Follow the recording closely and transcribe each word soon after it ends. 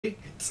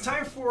It's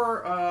time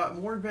for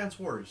more Advanced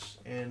Wars,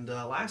 and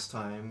last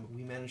time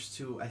we managed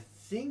to, I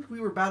think we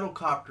were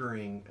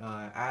battlecoptering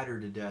Adder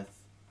to death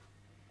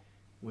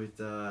with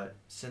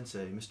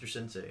Sensei, Mr.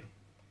 Sensei.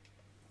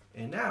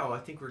 And now I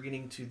think we're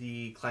getting to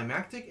the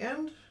climactic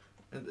end.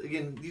 And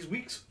again, these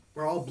weeks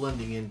we're all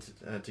blending in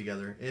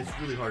together. It's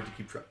really hard to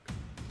keep track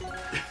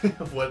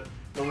of what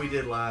we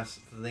did last.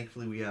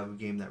 Thankfully, we have a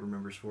game that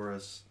remembers for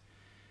us.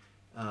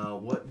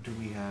 What do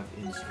we have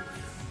in store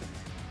here?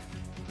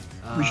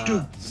 We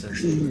still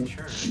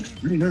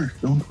pretty nice,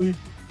 don't we?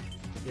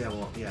 Yeah,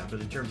 well, yeah, but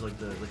in terms of like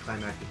the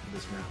climactic for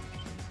this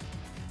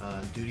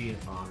map, duty and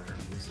honor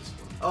is this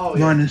one. Oh,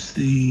 yeah. Minus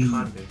the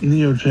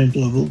Neotank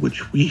level,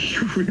 which we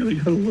really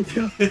gotta look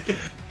at.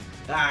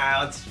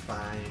 That's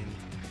fine.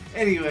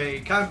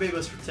 Anyway, Kanbei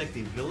must protect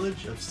a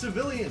village of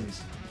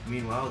civilians.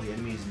 Meanwhile, the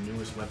enemy's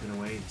newest weapon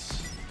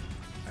awaits.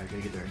 Alright,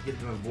 gotta get there.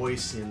 Get my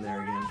voice in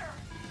there again.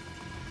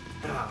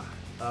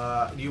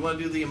 Do you want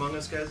to do the Among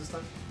Us guys this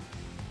time?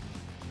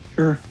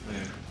 Sure.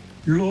 Okay.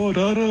 Lord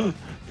Ada,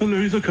 the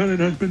laser cannon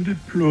has been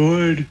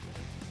deployed.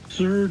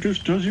 Sir,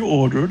 just as you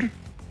ordered.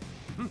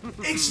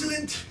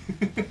 Excellent!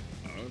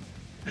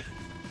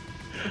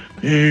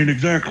 And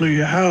exactly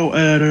how,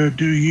 Ada,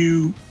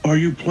 are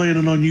you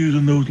planning on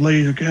using those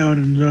laser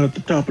cannons at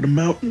the top of the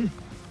mountain?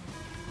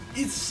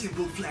 It's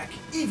simple, Flak.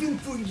 Even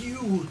for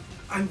you,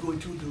 I'm going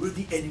to lure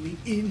the enemy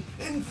in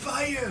and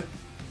fire.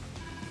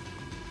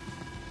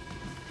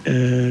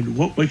 And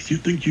what makes you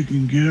think you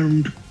can get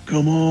them to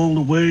come all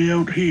the way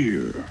out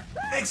here?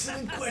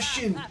 Excellent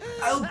question.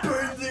 I'll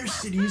burn their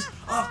cities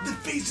off the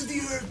face of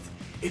the earth.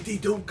 If they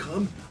don't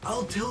come,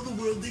 I'll tell the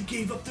world they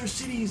gave up their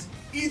cities.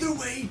 Either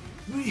way,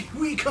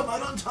 we come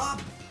out on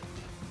top.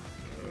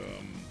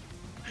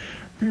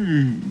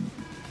 More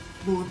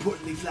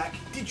importantly, Flak,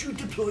 did you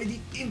deploy the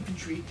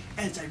infantry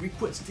as I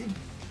requested? You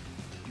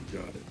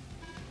got it.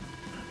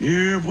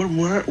 Yeah, but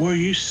what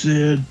you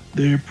said,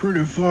 they're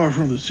pretty far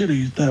from the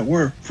cities that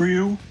work for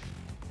you.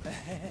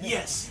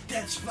 Yes,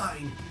 that's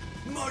fine.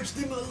 March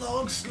them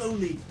along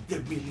slowly. They're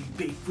merely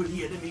bait for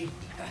the enemy.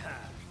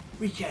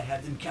 We can't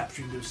have them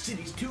capturing those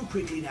cities too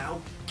quickly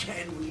now,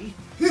 can we?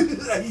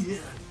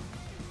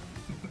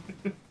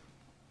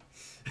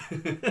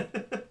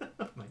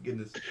 Oh my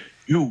goodness.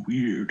 You're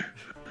weird.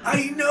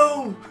 I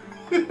know!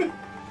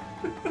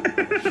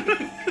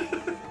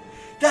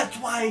 That's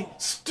why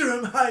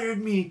Sturm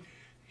hired me.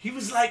 He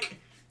was like,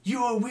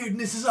 your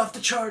weirdness is off the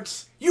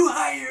charts. You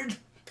hired!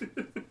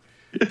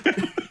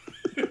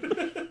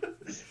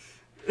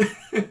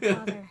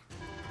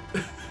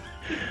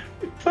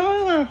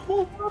 Father,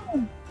 hold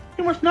on.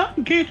 You must not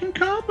engage in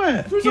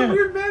combat. There's a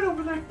weird man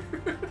over there.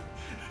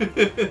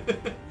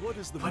 What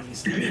is the meaning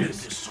of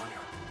this, Sonya?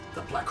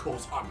 The Black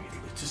Hole's army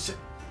to set...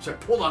 Sorry,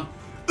 hold on.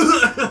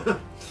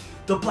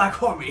 The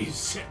Black Army is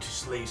set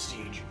to lay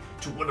siege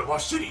to one of our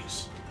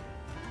cities.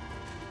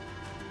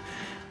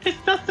 It's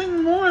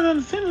nothing more than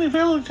a thinly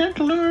veiled attempt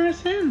to lure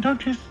us in.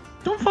 Don't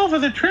fall for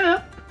the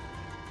trap.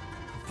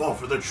 Fall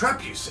for the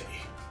trap, you say?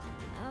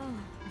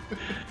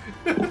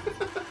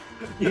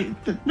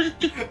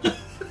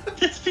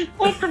 It's the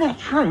optimal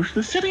approach.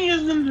 The city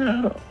isn't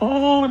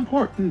all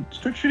important,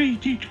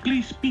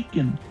 strategically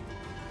speaking.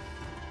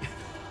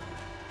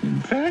 In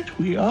fact,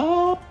 we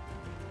all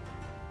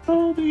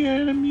the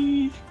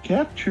enemies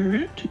capture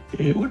it.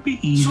 It would be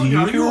easy. Sonya,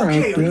 are you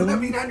okay? Are you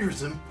having an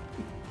aneurysm?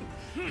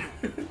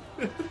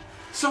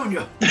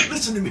 Sonya,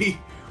 listen to me.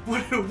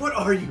 What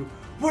are you?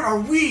 What are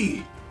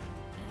we?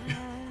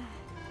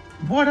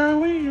 What are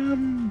we?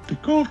 The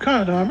Gold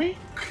Card Army?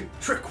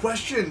 Trick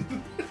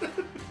question.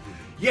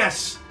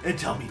 Yes, and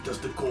tell me, does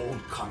the Gold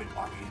Comet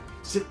Army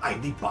sit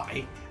idly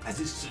by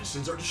as its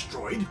citizens are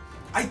destroyed?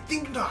 I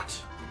think not.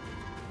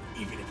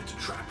 Even if it's a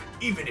trap,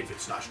 even if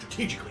it's not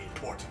strategically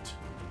important.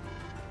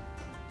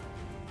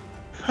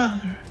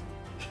 Father.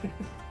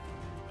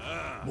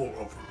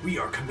 Moreover, we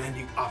are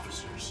commanding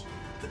officers.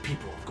 The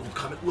people of Gold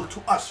Comet look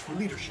to us for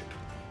leadership.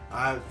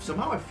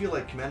 Somehow I feel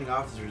like commanding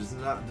officers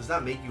does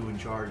not make you in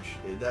charge.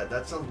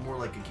 That sounds more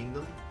like a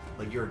kingdom,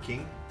 like you're a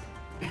king.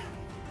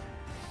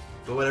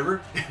 But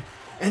whatever.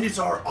 And it's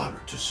our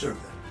honor to serve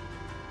them.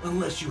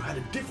 Unless you had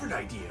a different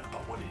idea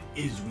about what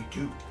it is we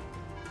do.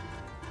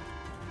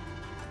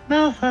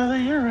 No, Father,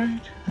 you're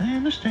right. I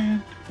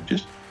understand.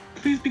 Just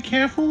please be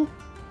careful.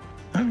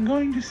 I'm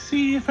going to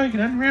see if I can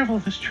unravel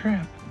this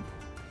trap.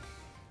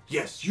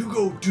 Yes, you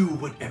go do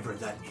whatever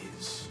that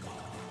is.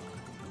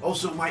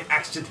 Also, my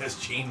accent has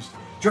changed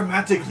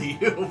dramatically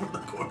over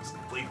the course of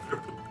the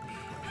playthrough.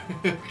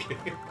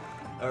 Okay.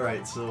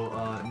 Alright, so,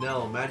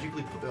 Nell,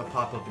 magically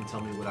pop up and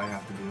tell me what I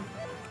have to do.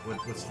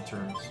 What's the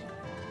terms?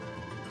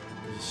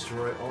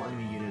 Destroy all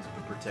enemy units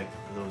but protect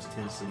those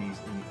 10 cities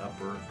in the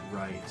upper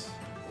right.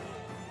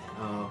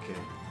 Oh, okay.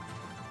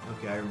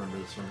 Okay, I remember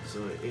this one.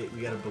 So,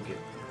 we gotta book it.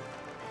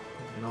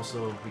 And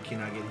also, we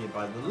cannot get hit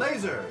by the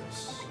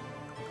lasers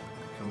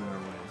coming our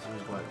way. So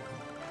there's what?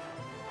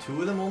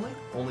 2 of them only?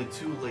 Only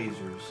 2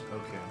 lasers.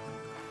 Okay.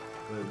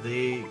 But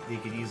they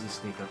could easily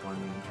sneak up on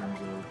me in terms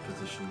of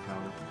position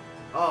power.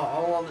 Oh,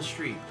 all on the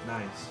street.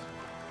 Nice.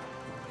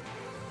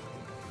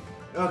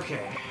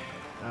 Okay.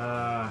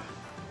 Now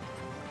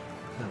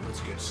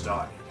let's get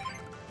started.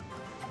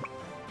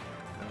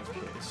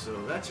 Okay,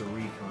 so that's a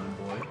recon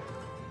boy.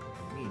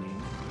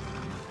 Meaning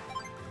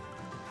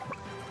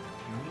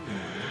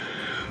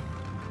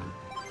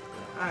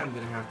I'm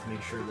gonna have to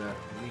make sure that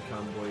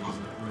recon boy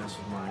doesn't mess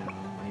with my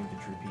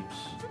infantry peeps.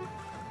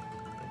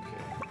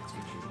 Okay, let's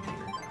get you in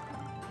here.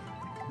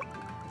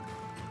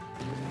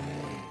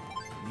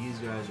 These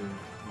guys are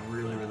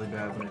really, really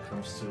bad when it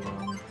comes to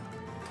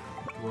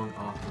going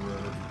off the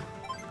road.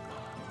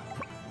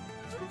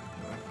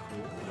 Alright,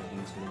 cool. That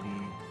dude's gonna be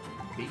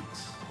bait.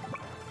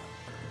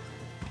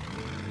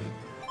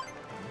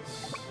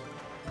 Nice.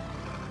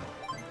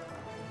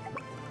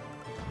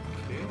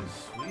 Okay,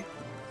 sweet.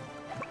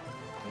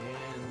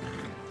 And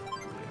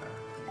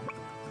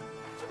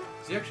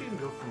yeah. Is he actually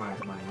gonna go for my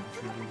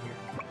infantry dude here?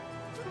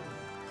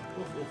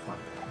 We'll find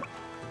out.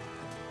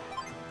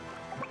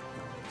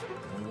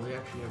 And will he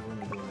actually have room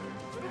to go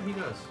there? Yeah, he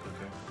does.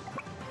 Okay.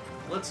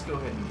 Let's go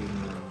ahead and give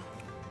him a hand.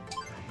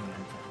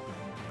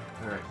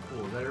 Alright,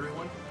 cool. Is that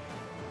everyone?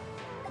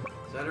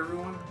 Is that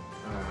everyone?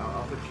 Alright,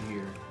 I'll put you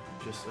here.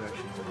 Just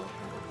actually hold up.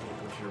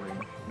 What's your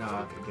range?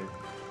 Nah, okay, good.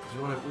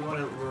 We want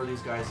to lure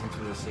these guys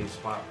into a safe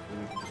spot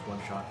where we can just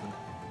one-shot them.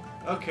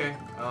 Okay,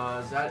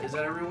 is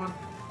that everyone?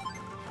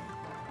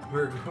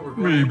 We're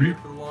going Maybe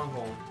for the long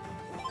haul.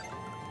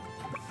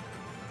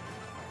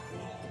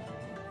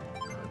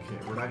 Okay,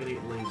 we're not gonna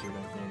get lasered,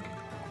 I think.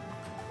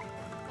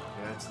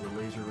 That's the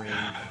laser range.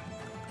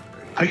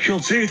 I shall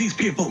save these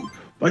people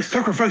by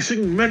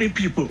sacrificing many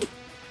people.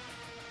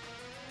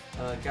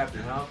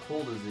 Captain, how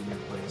cold is it in your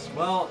place?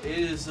 Well, it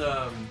is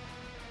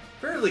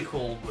fairly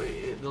cold.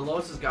 The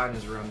lowest it's gotten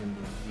is around in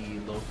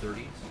the low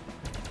 30s.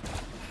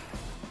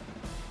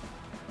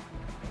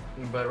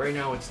 But right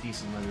now it's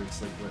decent weather.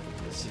 It's like,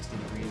 what, 60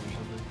 degrees or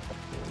something?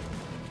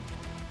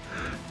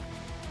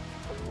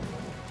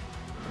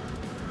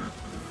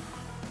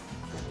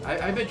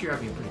 I bet you're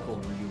having a pretty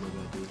cold where you live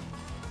at, dude.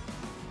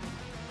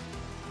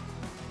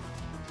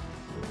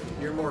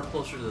 You're more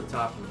closer to the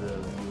top of the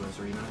US,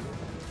 are you not?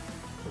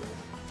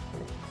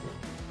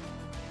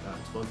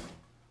 Explode?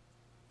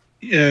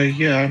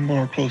 Yeah, I'm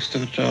more close to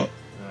the top.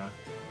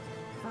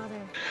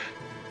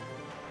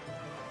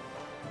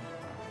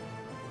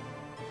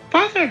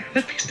 Father,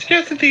 let me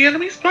suggest the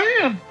enemy's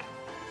plan.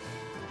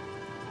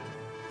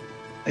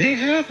 They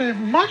have a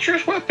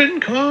monstrous weapon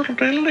called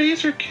a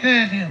laser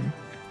cannon.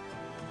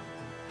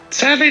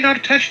 Sadly not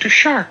attached to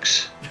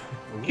sharks.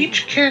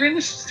 Each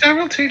cannon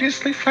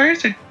simultaneously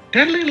fires a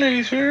deadly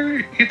laser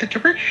in the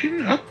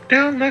direction up,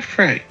 down, left,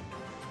 right.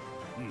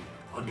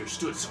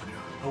 Understood, Sonia.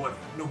 However,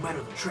 no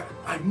matter the trap,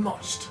 I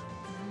must.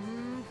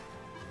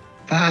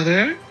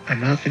 Father, I'm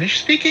not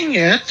finished speaking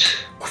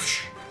yet.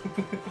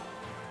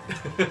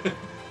 Their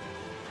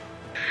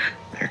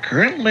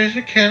current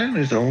laser cannon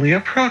is only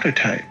a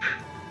prototype.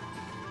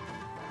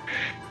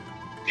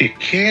 It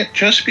can't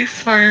just be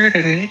fired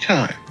at any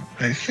time.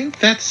 I think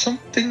that's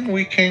something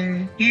we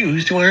can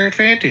use to our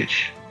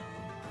advantage.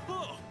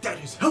 Oh, that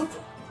is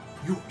helpful.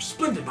 You are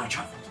splendid, my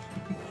child.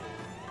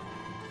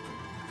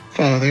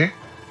 Father,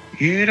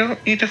 you don't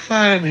need to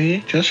fire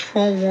me, just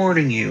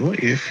forewarning you.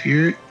 If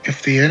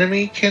the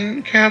enemy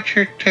can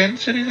capture 10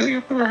 cities of the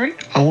upper right,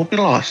 I will be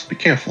lost. Be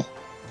careful.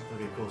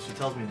 Okay, cool. She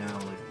tells me now,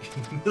 like,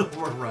 no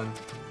more run.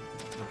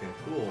 Okay,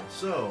 cool.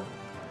 So,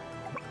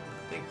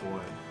 big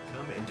boy,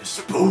 come and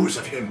dispose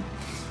of him.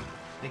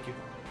 Thank you.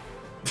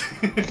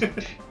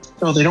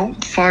 No, they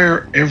don't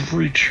fire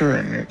every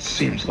turn, it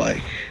seems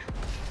like.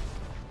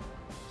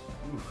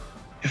 Oof.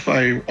 If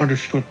I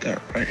understood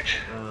that right.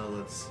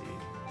 Let's see.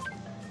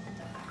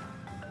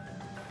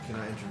 Can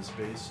I enter the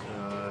space?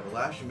 The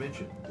last you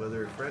mentioned,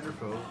 whether friend or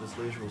foe, this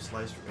laser will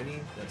slice through any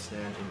that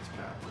stand in its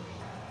path.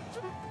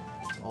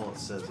 That's all it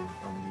says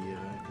on the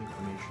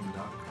information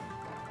doc.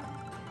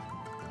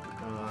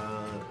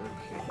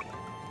 Okay.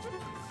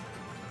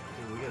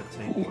 We got a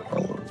tank.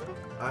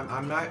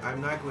 I'm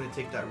not going to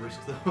take that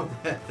risk though.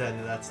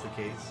 that's the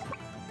case.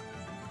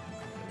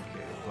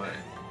 Okay, but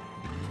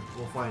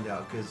we'll find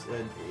out because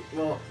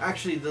well,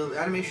 actually, the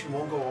animation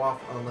won't go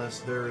off unless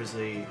there is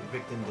a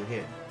victim to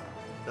hit.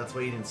 That's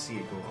why you didn't see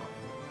it go off.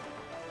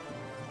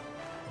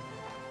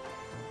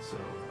 So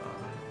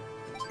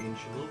let's inch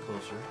a little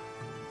closer.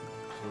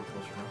 Just a little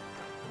closer now.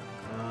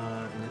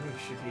 And then we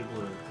should be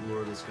able to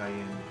lure this guy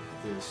in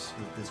with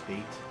this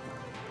bait.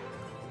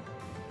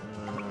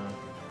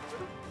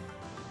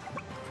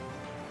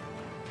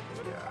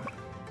 Yeah,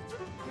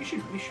 we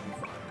should be fine.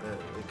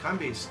 The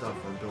Kanbei stuff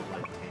are built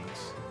like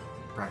tanks,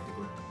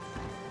 practically.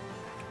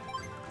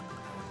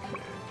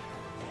 Okay.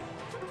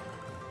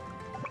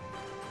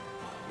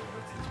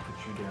 Let's put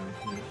you down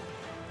here,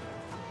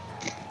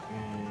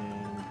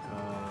 and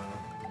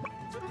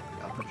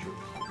yeah, I'll put you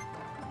over here.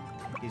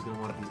 He's gonna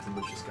want these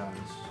delicious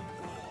guys.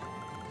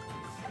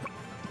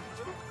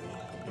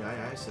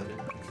 Yeah, I said it.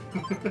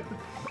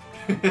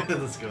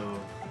 Let's go.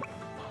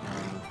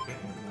 Okay,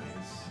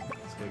 nice.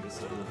 This guy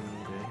gets out of the day.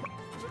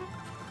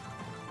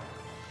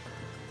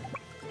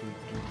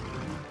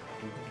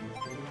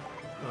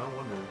 Oh, I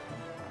wonder.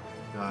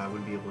 No, I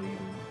wouldn't be able to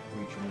even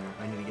reach him there.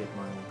 I need to get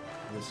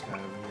this guy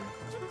over here.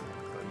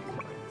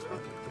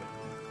 Okay, good.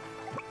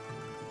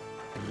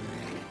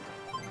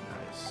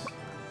 Nice.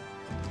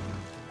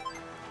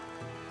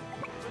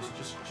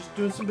 Just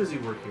doing some busy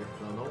work here.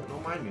 No,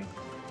 don't mind me.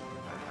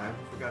 I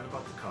haven't forgotten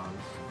about the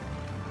cons.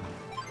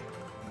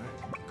 Alright,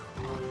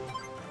 cool.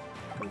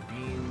 The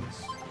beans.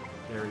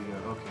 There we go.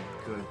 Okay,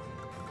 good.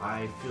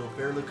 I feel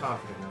fairly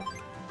confident now.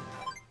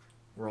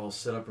 We're all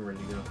set up and ready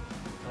to go.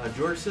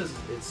 George says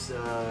it's in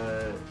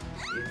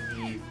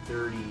the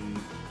 30s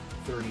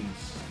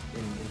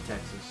in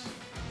Texas.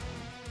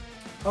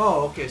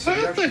 Oh, okay, so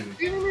they're The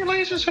enemy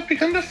lasers have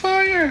begun to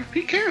fire.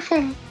 Be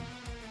careful.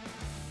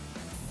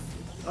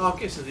 Oh,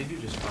 okay, so they do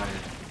just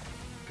fire.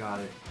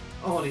 Got it.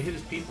 Oh, and he hit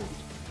his people.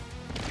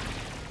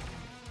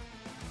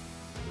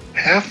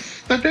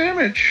 Half the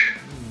damage.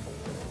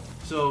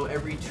 So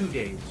every 2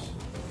 days.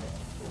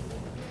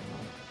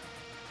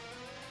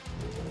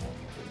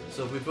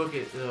 So if we book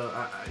it,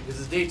 this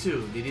is day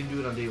 2. They didn't do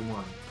it on day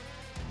 1.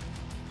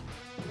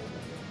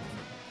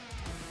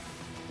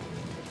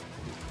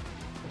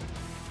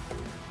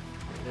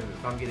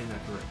 If I'm getting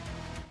that correct.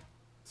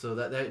 So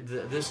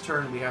this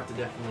turn we have to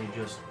definitely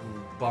just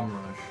bum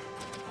rush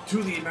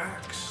To the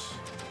max.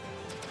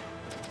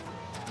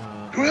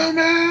 Well,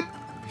 man.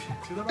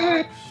 To the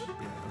max. Yeah,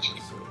 okay,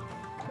 so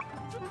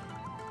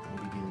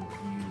maybe dealing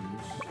with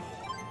use.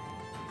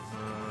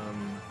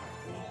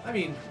 I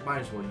mean,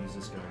 might as well use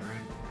this guy,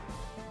 right?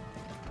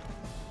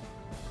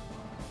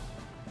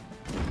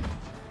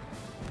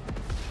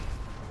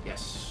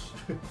 Yes.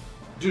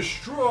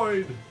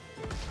 Destroyed.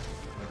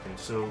 Okay,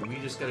 so we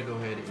just gotta go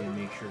ahead and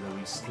make sure that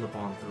we slip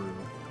on through.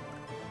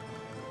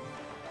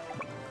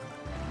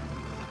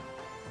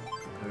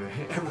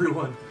 Okay,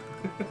 everyone.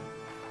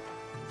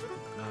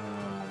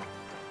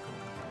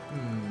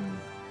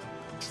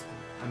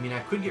 I mean, I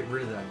could get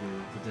rid of that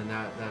dude, but then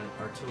that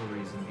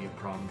artillery is gonna be a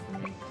problem for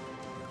me.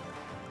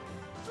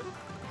 Yeah,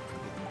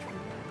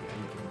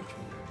 you can reach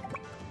me there.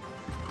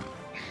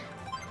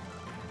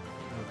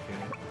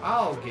 Okay,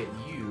 I'll get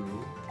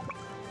you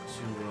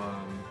to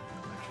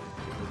actually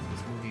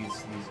let's move these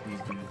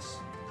dudes,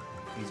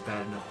 these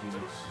bad enough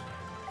dudes.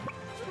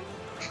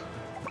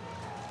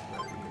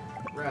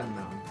 Right in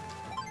the mountain.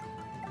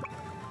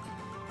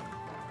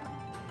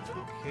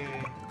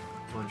 Okay,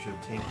 bunch of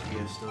tank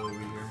fiesta over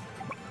here.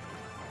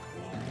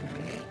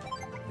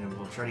 And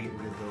we'll try to get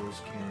rid of those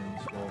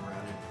cannons while we're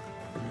at it.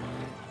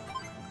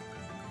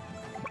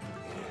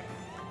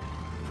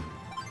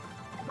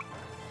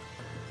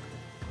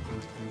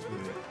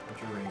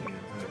 What's your range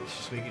again? Alright,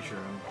 just making sure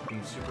I'm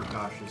being super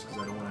cautious because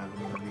I don't want to have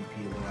another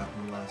repeat of what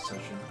happened in the last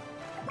session.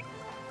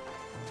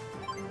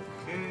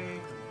 Okay.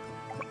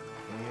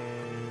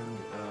 And,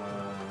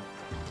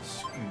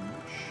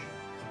 scooch.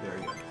 There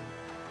we go.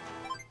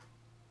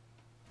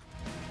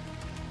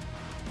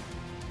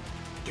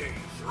 Day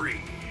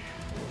 3.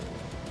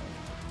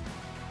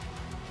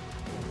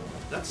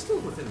 That's still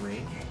within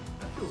range.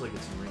 That feels like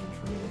it's in range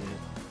for me to hit.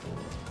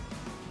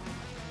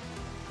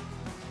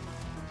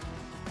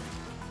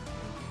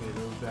 Okay,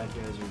 those bad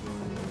guys are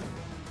going in.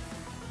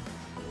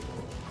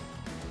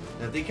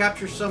 Now, if they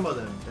capture some of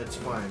them, that's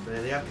fine.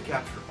 But they have to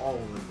capture all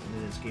of them, and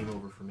then it's game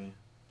over for me.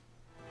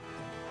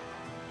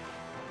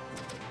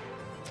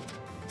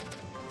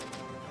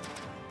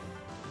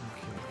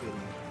 Okay, good.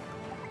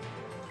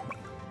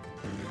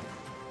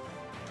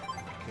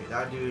 Okay,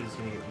 that dude is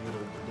gonna get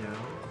whittled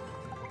down.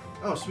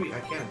 Oh, sweet, I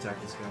can attack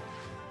this guy.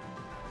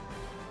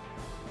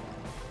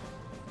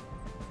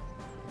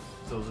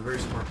 So it was a very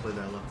smart play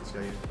that I left this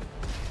guy in.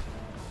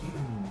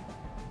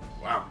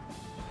 Wow.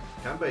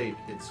 Kanbei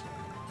hits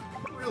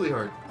really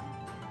hard.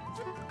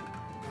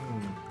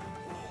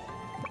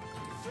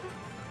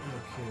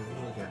 Okay,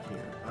 what do I got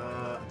here?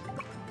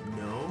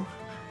 No.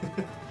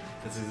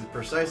 This is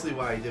precisely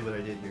why I did what I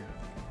did here.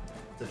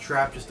 It's a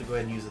trap just to go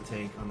ahead and use the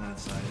tank on that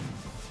side.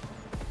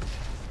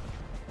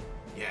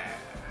 Yeah.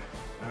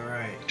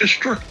 Alright.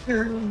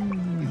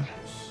 Destruction.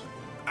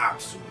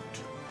 Absolute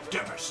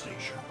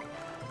devastation.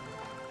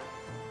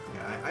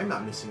 Yeah, I'm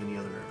not missing any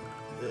other.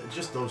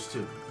 Just those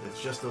two. It's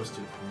just those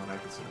two from what I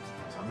can see.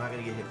 So I'm not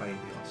going to get hit by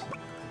anything else.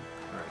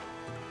 Alright.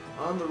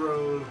 On the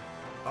road,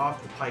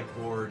 off the pike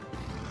board,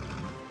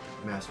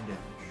 massive damage.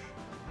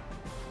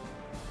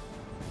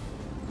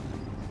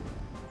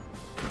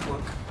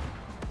 Look.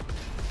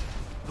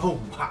 Oh,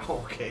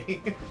 wow, okay.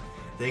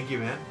 Thank you,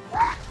 man.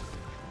 Yeah,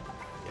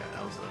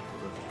 that was a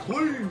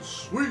Clean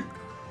sweep.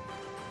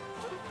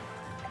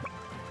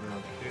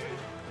 Okay.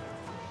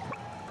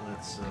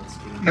 Let's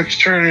get in.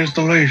 Next turn is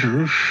the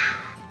lasers.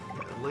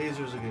 Yeah, the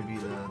lasers are going to be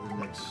the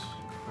next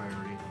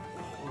priority.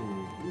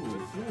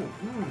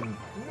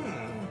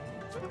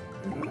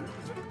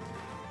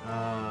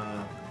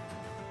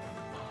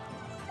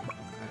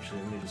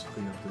 Actually, let me just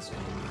clean up this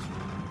one.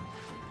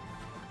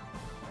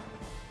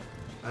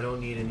 I don't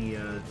need any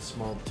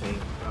small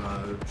tank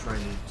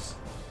trying to just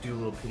do a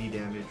little pity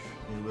damage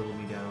and whittle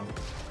me down.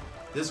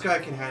 This guy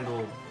can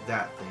handle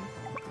that thing.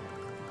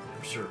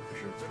 For sure.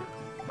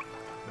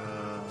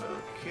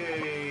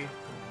 Okay.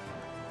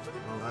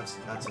 Well,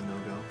 that's a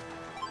no-go.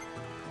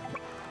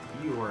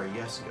 You are a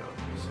yes go.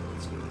 So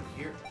let's go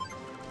here.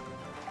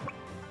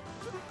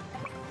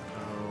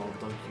 I'll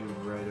dunk you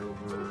right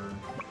over.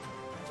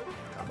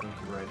 I'll dunk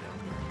you right down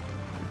here.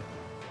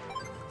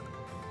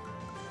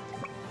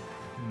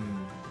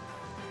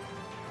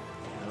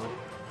 Nope.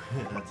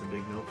 That's a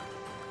big nope.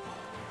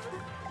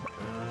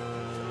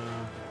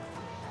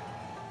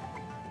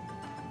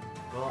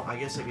 Well, I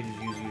guess I could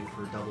just use you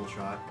for double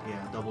shot.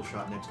 Yeah, double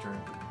shot next turn.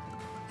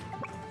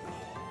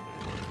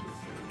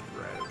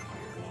 Right over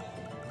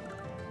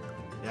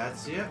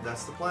here.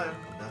 That's the plan.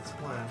 That's the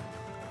plan.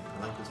 I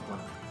like this plan.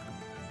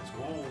 Let's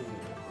go.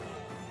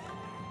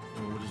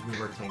 And we'll just move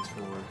our tanks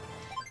forward.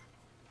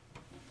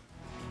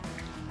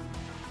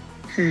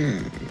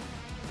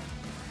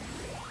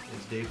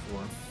 It's day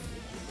 4.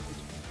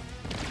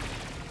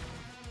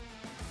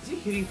 Is he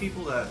hitting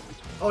people that...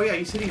 Oh yeah,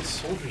 he's hitting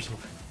soldiers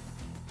over.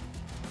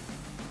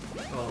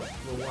 Well,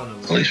 one of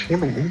them. At least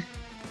one of them.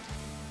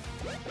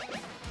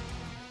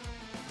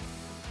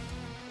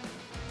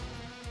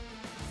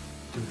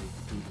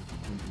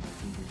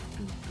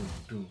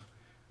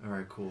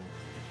 Alright, cool.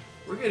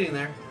 We're getting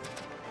there.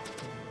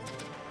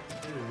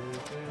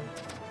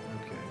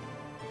 Okay.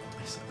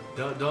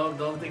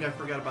 Don't think I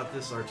forgot about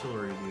this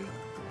artillery dude.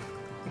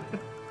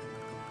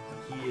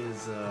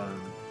 He's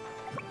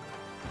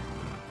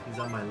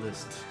on my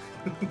list.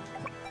 Alright,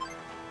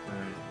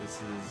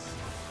 this is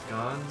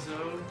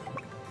Gonzo.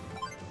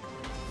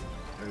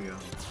 There we go.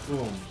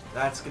 Boom.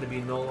 That's gonna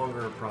be no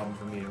longer a problem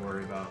for me to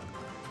worry about.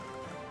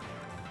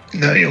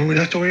 Now you only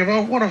have to worry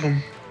about one of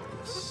them.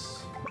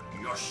 Yes.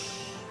 Yosh.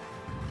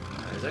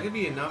 Is that gonna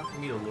be enough for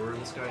me to lure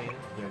this guy in?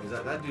 Yeah,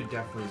 because that dude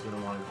definitely is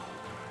gonna want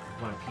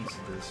a piece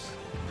of this.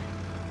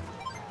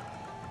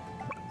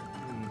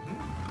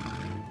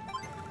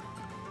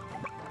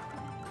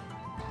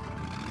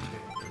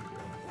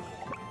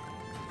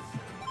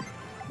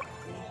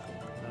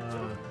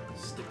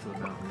 Stick to the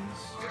mountains.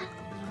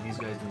 Because these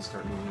guys need to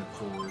start moving it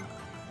forward.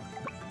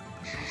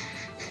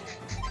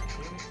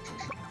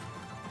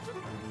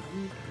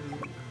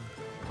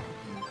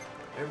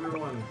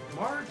 Everyone,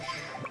 march!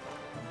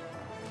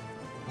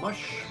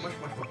 Mush, mush,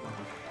 mush, mush,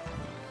 mush.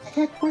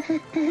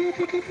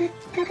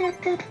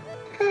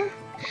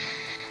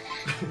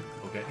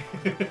 Okay.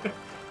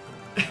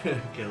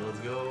 Okay, let's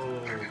go.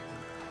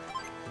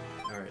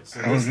 Alright, so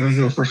I was gonna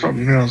go for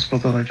something else,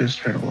 but then I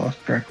just kind of lost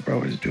track of what I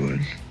was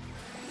doing.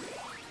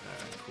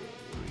 Alright, cool.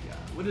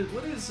 What do we got?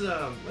 What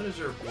is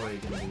our boy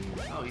gonna do?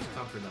 Oh, he's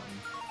conquered that one.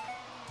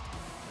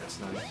 That's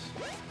nice.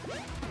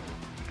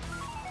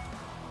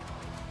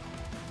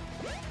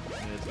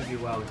 Yeah, it's gonna be a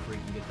while before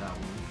you can get that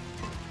one.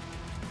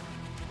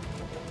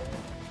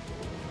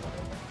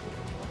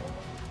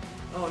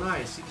 Oh,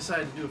 nice. He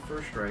decided to do a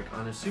first strike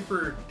on a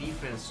super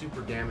defense,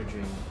 super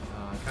damaging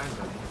kind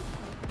of.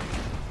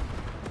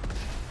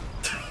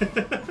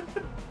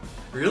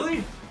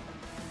 Really?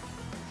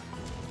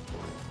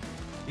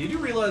 You do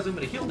realize I'm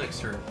gonna heal next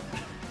turn.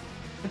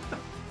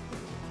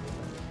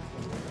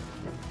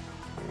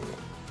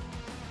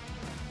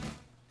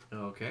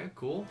 Okay,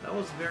 cool. That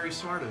was very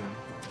smart of him.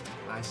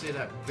 I say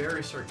that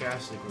very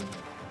sarcastically.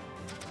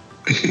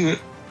 Okay,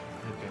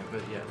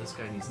 but yeah, this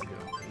guy needs to go.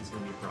 He's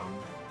gonna be a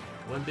problem.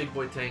 One big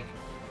boy tank.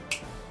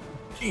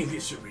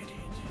 Eviscerated.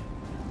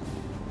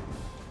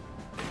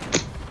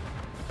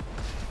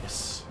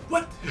 Yes.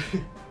 What?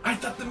 I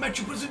thought the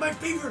matchup was in my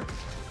favor.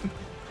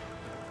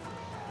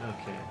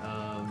 Okay,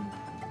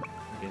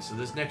 okay, so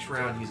this next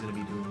round he's gonna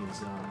be doing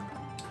his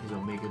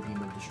Omega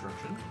Beam of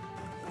Destruction.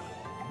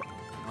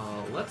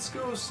 Let's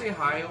go say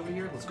hi over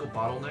here. Let's go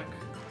bottleneck.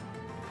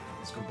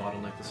 Let's go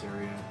bottleneck this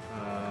area.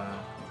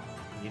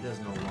 He does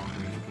no long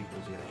range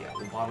peoples yet. Yeah,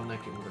 we'll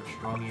bottleneck it with our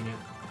strong unit.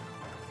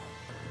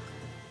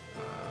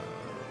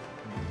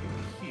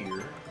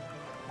 Here.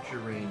 What's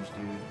your range,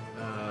 dude?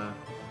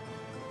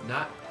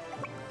 Not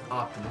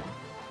optimal.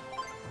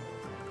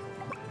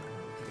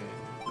 Okay,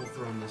 we'll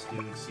throw in this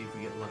dude, see if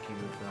we get lucky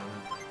with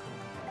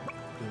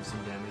doing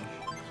some damage.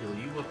 Heal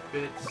you a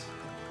bit.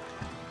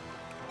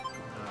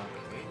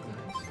 Okay,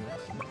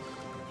 nice.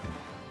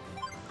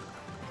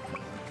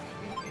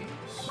 Okay,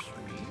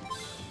 sweet.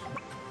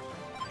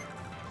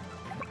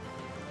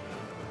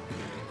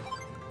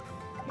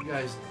 You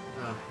guys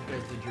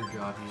did your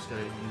job. You just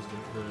gotta use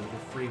the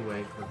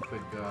freeway for a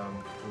quick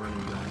run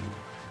and gun.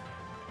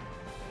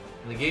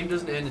 And the game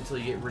doesn't end until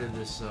you get rid of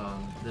this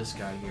this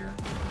guy here.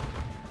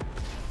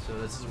 So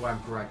this is why I'm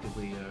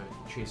proactively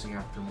chasing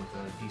after him with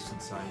a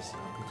decent sized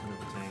platoon of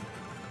the tank.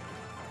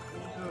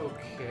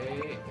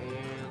 Okay,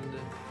 and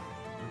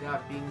with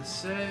that being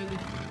said,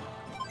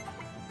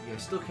 yeah, I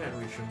still can't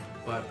reach him,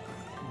 but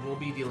we'll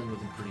be dealing with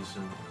him pretty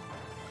soon.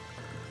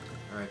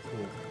 Alright,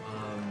 cool.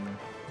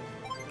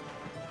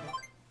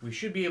 We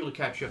should be able to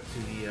catch up to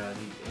the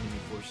enemy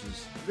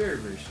forces very,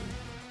 very soon.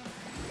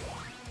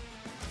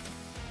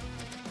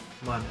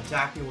 Come on,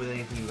 attack me with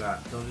anything you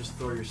got. Don't just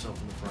throw yourself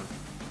in the front.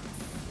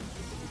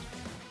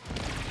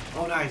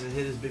 Oh, nice! It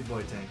hit his big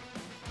boy tank.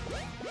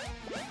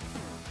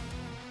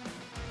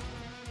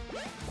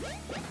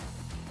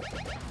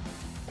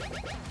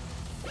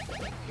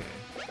 Okay.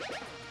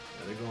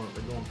 Yeah, they're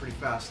going pretty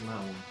fast in that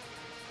one.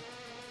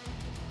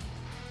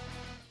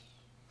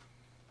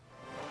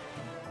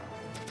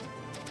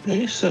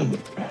 A7.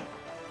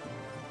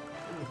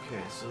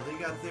 Okay, so they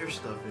got their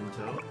stuff in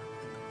tow.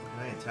 Can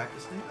I attack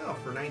this thing? Oh,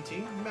 for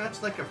 19?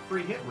 That's like a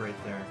free hit right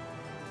there.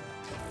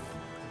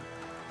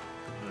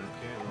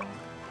 Okay, well.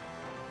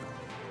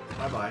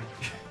 Bye-bye.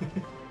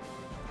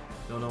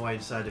 Don't know why he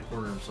decided to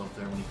corner himself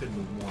there when he could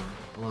move more.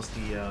 Unless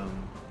the,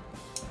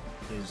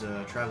 his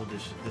travel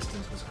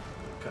distance was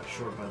cut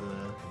short by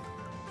the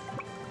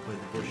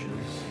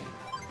bushes.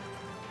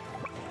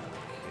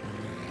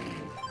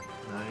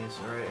 Nice.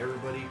 Alright,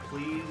 everybody,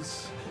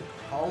 please.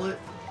 Haul it.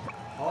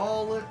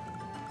 Haul it.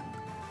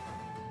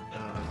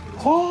 Okay,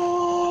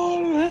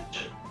 Haul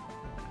it.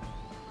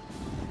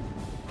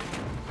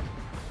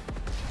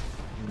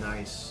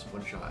 nice.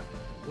 One shot.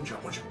 One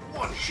shot, one shot,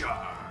 one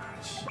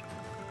shot!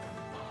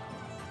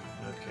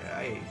 Okay,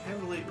 I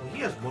heavily... Well, he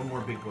has one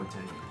more big boy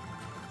tank.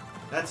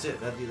 That's it.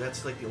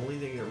 That's like the only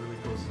thing that really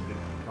poses a big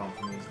problem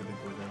for me is the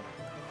big boy tank.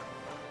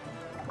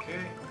 Okay,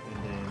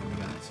 and then we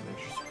got some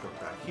extra support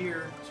back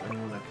here. So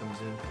anyone that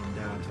comes in from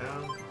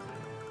downtown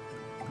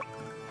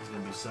is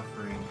going to be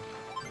suffering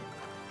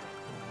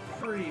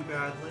pretty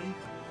badly.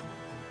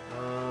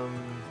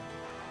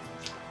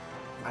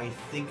 I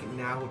think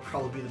now would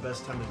probably be the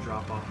best time to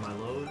drop off my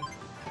load.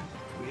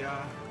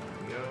 Yeah,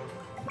 there we go.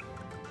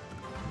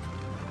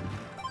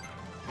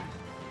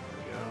 There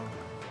we go.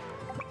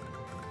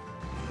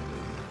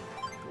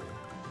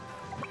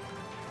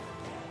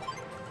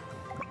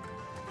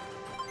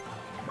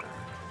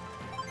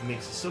 It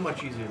makes it so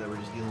much easier that we're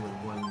just dealing with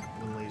one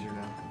laser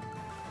now.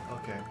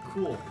 Okay,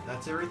 cool.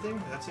 That's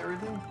everything? That's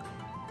everything?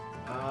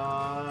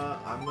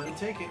 I'm gonna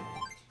take it.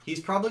 He's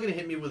probably gonna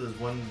hit me with his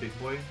one big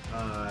boy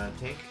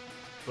tank,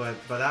 but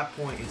by that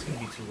point it's gonna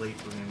be too late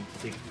for him to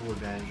take full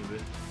advantage of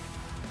it.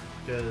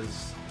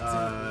 Because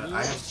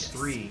I have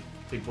 3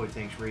 big boy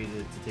tanks ready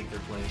to take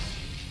their place.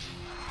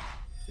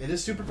 And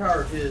his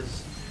superpower of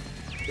his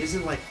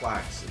isn't like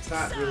Flax. It's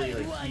not really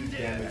like huge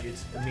damage,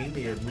 it's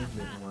mainly a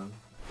movement one.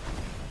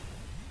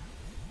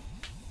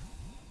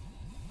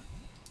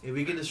 If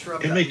we can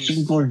disrupt It makes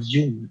him go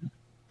zoom.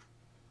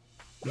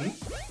 Hmm?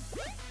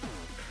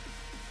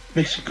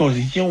 Makes it go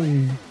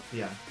zoom.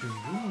 Yeah.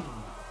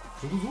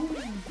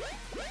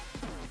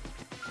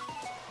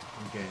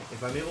 Okay,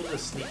 if I'm able to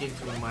sneak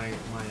into my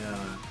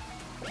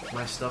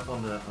stuff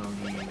on the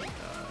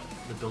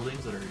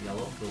buildings that are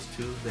yellow, those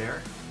 2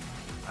 there,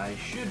 I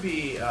should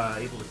be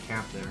able to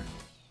camp there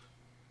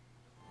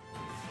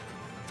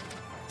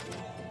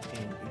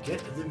and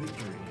get the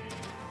victory.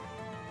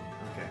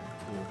 Okay,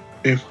 cool.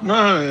 If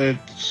not,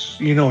 it's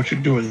you know what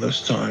you're doing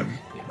this time.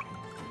 Yeah.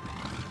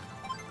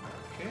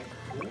 Okay,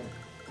 cool.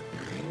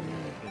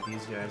 Get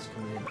these guys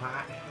coming in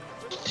hot.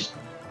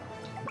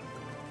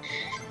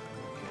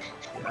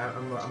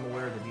 I'm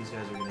aware that these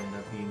guys are going to end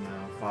up being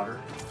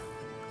fodder.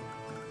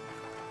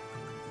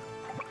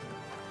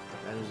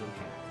 That is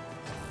okay.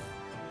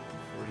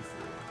 43.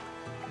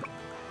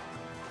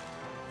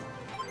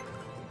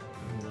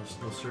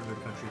 They'll serve their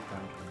country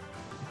proud.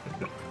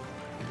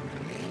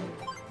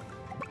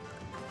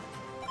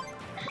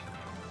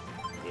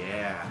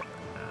 Yeah,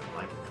 I'm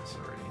liking this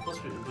already. Plus,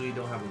 we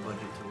don't have a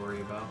budget to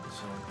worry about,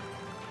 so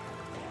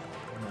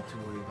I'm not too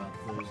worried about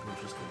those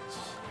logistics.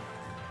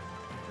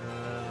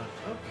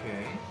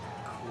 Okay,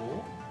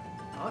 cool.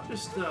 I'll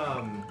just,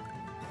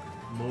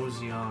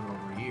 mosey on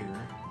over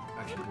here.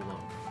 Actually, below.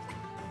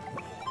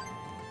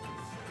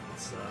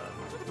 Let's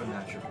put a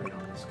natural rate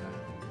on this guy.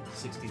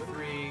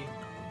 63.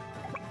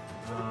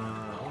 I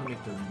want to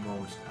make the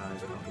most out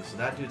of it. Okay, so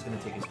that dude's going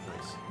to take his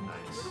place.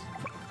 Nice.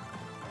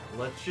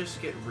 Let's just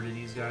get rid of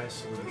these guys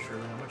slowly but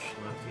surely. How much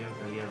left do you have?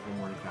 Oh, you have 1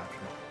 more to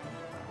capture.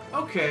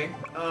 Okay,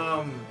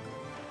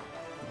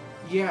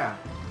 yeah.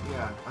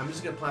 I'm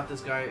just gonna plant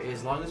this guy.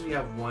 As long as we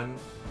have 1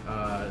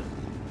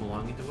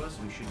 belonging to us,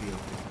 we should be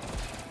okay.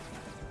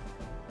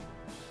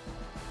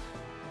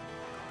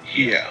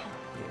 Yeah. Yeah.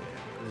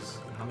 There's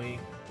how many?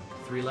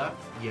 3 left?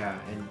 Yeah,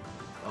 and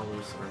all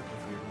those are 3.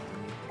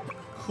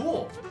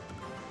 Cool.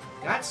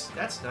 That's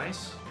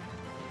nice.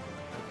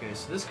 Okay,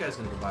 so this guy's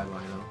gonna go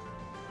bye-bye though.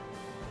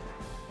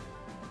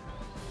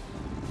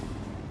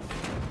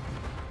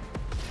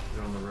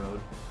 They're on the road.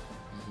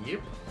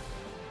 Yep.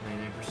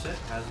 99%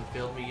 hasn't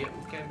failed me yet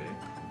with Kanbei.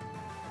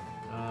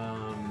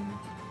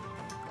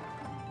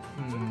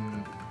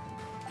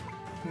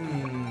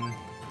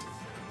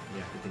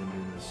 Yeah, good thing I'm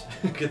doing this.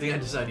 Good thing I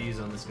decided to use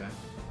on this guy.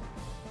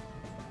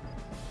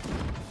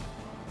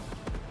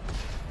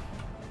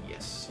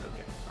 Yes,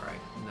 okay.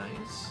 Alright,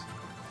 nice.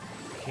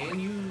 Can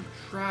you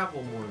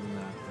travel more than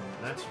that,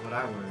 though? That's what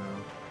I want to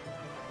know.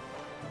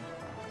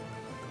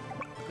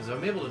 Because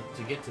I'm able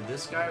to get to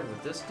this guy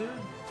with this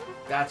dude,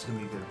 that's going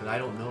to be good, but I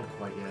don't know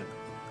quite yet.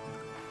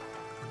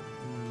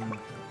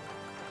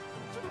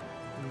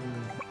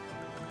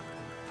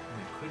 I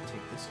could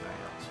take this guy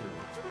out, too.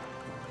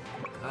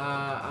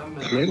 I'm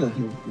gonna...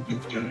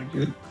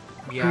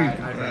 Yeah,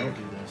 I'd rather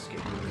do this.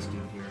 Get rid of this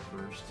dude here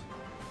first.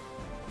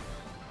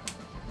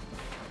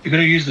 You're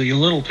gonna use the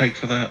little tank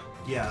for that.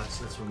 Yeah,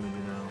 that's what we do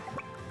now.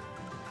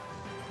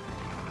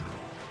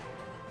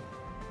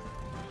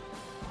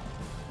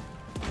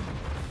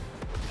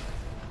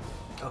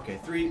 Okay,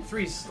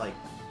 three's like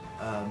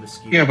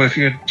mosquito. Yeah, but if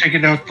you're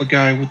taking out the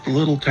guy with the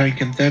little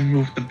tank and then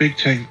move the big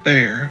tank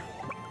there.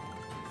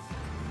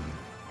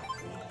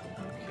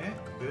 Okay,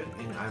 good.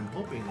 And I'm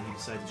hoping that he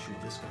decides to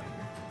shoot this guy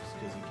here, just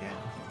because he can.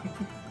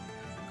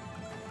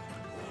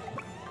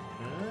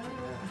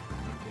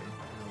 Okay,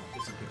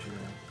 just a picture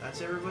there.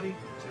 That's everybody?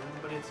 Is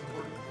everybody that's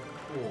important?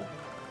 Cool.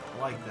 I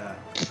like that.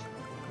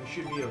 We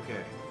should be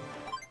okay.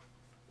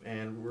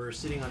 And we're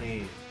sitting on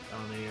a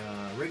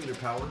regular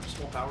power,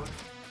 small power.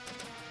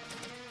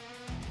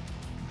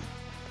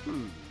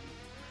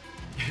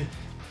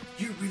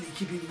 You're really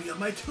keeping me on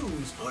my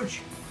toes, aren't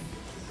you?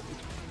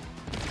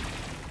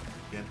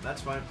 Yeah,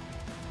 that's fine.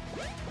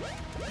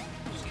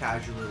 Just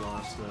casually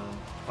lost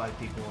 5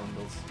 people on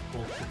both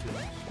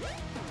platoons.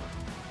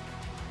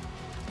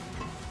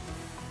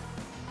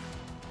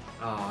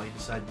 Oh, he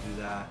decided to do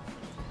that.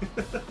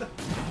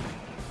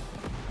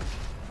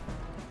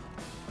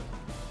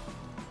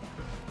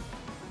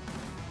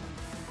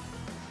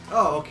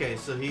 Oh, okay.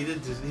 So he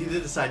did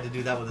decide to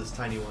do that with his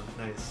tiny one.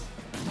 Nice.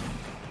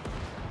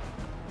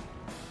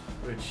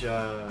 Which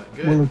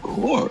good. Well, of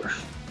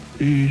course.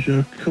 He's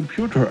a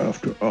computer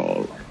after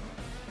all.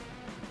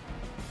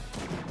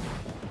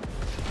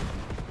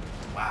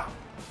 Wow.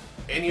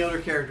 Any other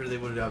character they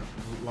would have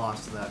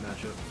lost to that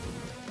matchup.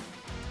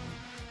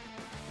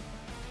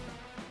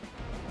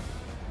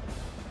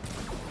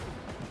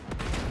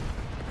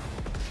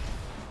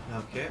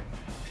 Okay.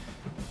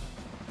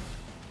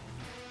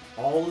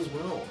 All is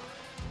well.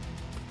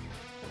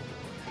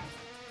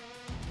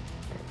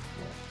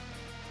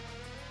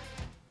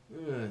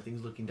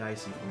 Things looking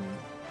dicey for me.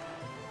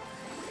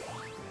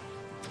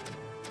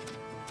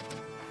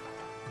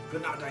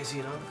 But not dicey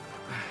enough.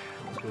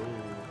 Let's go.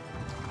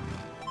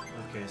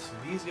 Okay, so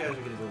these guys are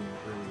going to go in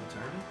early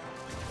retirement.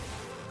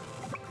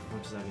 How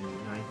much is that going to do?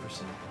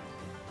 9%.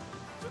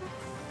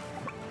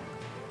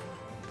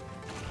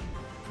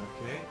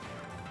 Okay.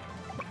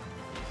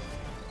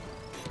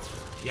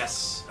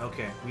 Yes!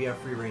 Okay, we have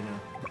free reign now.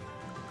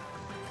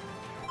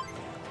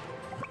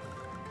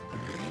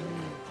 Okay,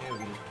 we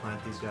can just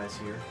plant these guys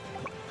here.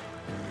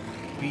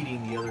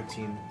 Beating the other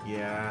team.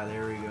 Yeah,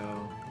 there we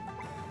go.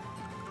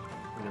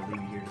 I'm gonna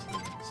leave you here just to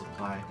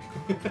supply.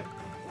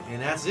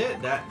 And that's it.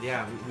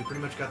 Yeah, we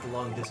pretty much got the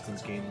long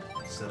distance game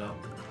set up.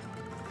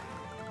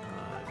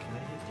 Can I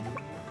hit any?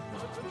 No, I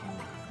can't,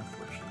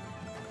 unfortunately.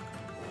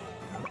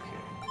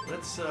 Okay,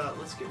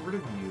 let's get rid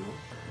of you.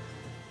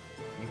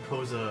 You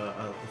pose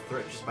a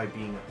threat just by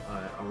being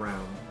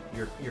around.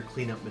 Your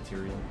cleanup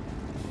material.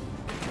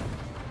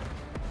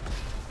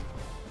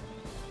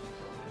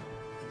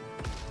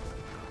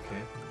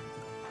 Okay.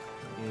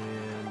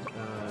 And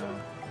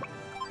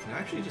can I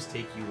actually just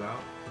take you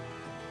out?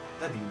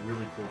 That'd be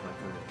really cool if I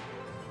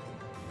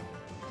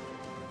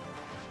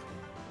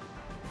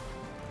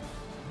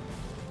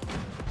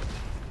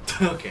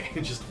could. Okay,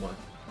 just one.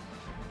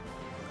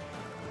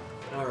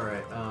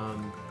 Alright, I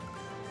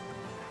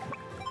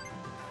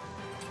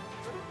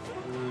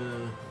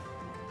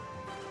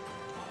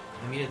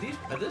mean,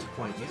 at this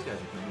point, these guys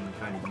are being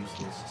kind of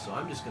useless, so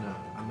I'm just gonna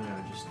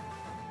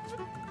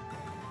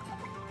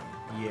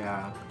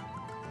yeah,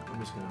 I'm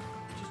just gonna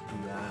do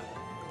that.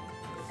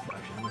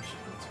 Actually, how much?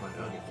 That's fine.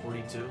 Okay,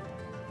 42.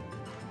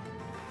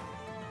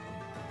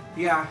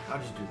 Yeah, I'll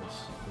just do this.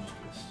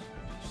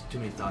 Just too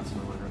many thoughts in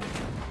my head right now.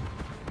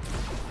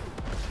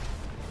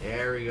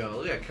 There we go.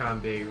 Look at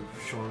Kanbei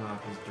showing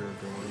off his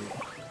durability.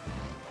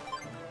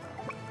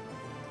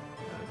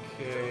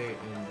 Okay,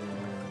 and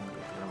then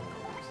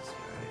where's this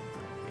guy?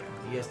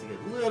 Yeah, he has to get a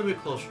little bit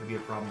closer to be a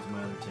problem to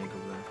my other tank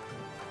over there.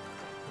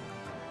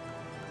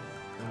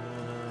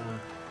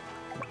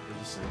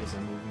 I guess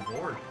I'm moving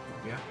forward.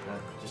 Yeah, that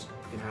just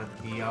gonna have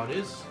to be how it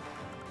is.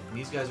 And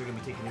these guys are gonna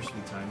be taking their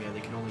sweet time. Yeah,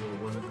 they can only go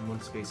one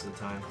space at a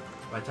time.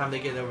 By the time they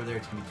get over there,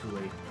 it's gonna be too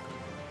late.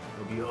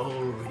 It'll be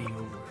already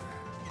over.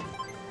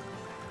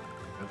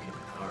 Okay,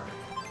 alright.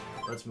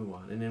 Let's move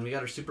on. And then we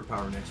got our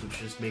superpower next, which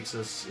just makes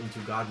us into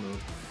God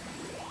mode.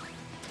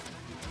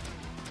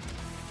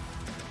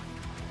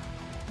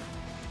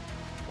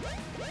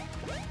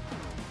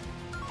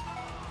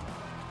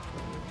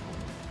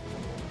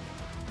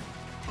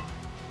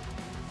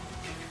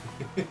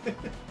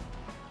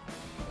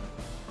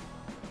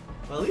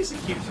 Well, at least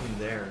it keeps him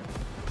there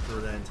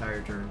for that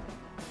entire turn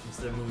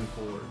instead of moving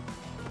forward.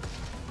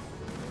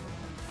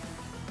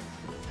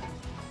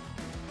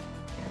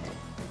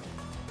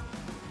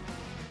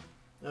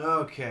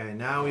 Okay,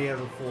 now we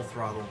have a full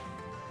throttle.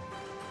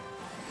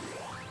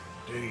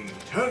 Day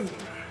 10.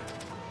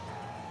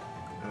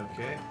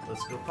 Okay,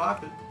 let's go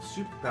pop it.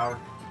 Superpower.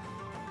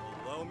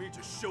 Allow me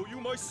to show you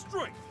my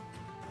strength.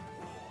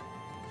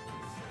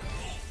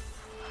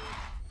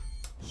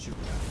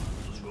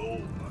 Superpower. Let's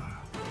go.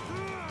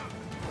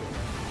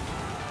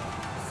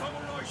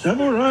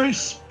 Samurai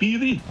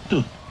Spirit.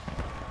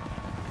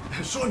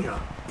 Sonia,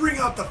 bring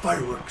out the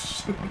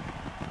fireworks.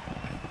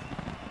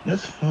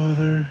 Yes,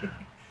 Father.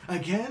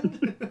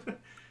 Again?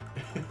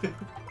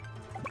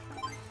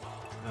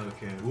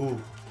 Okay.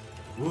 Woo.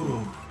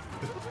 Woo.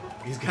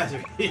 These guys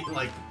are hitting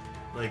like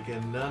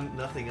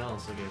nothing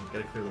else. Okay,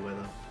 gotta clear the way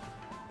though.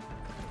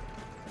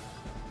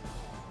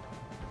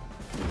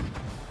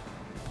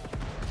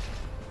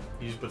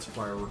 He just puts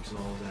fireworks in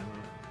all of them.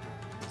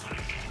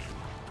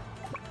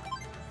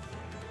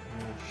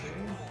 Okay.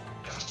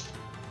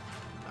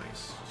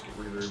 Nice. Just get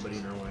rid of everybody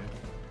in our way.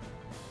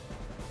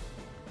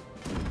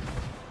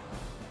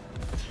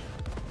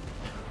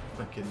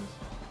 My goodness.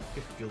 I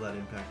can feel that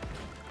impact.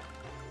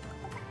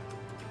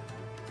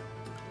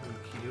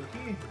 Okie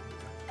dokie.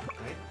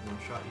 Right, one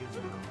shot you,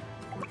 no,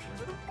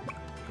 unfortunately.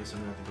 Guess I'm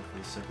gonna have to go for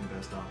the second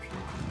best option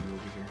for you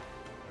over here.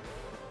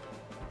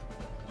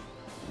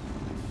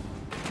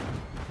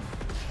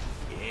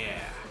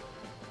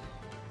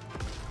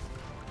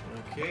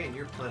 Okay, and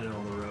you're planning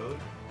on the road.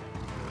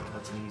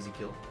 That's an easy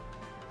kill.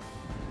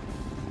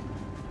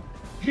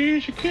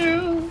 Easy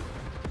kill.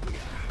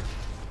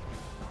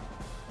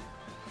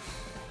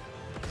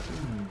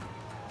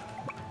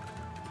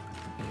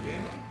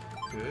 Okay,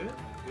 good.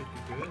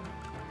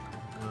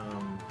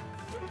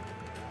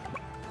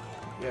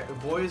 Yeah,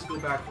 boys, go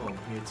back home.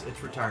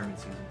 It's retirement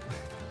season.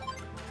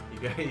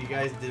 You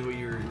guys did what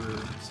you were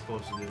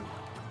supposed to do.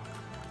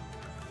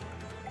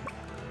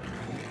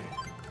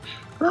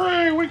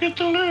 Hooray, we get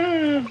to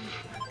live!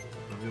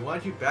 We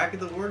want you back at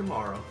the war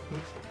tomorrow.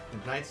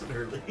 Nice and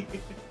early.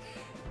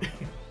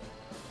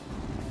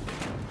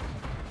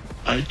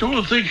 I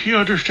don't think he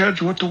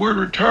understands what the word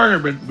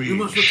retirement means. You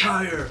must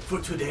retire for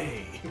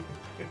today.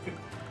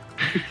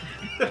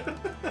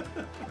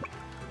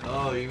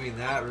 Oh, you mean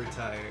that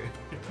retire?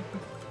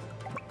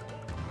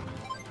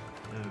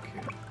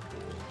 Okay.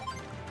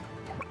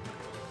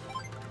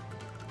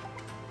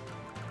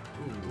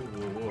 Ooh,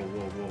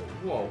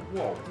 whoa.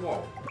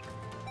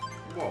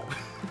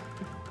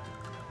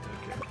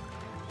 Okay.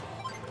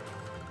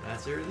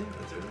 That's everything?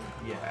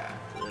 Yeah,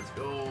 let's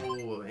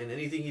go. And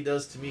anything he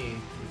does to me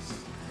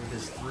with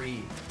his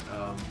three,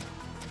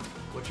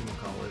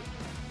 whatchamacallit,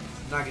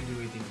 not gonna do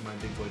anything to my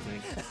big boy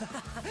tank.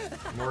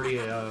 I'm already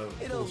a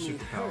full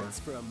superpower.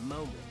 For a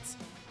moment.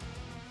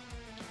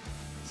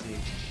 Let's see.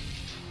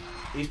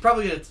 He's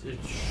probably gonna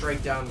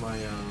strike down my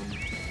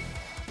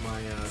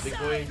my big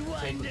boy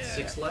tank with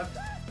 6 left.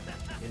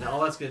 And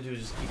all that's gonna do is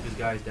just keep his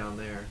guys down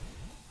there.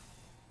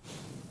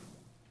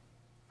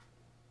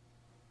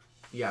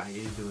 Yeah,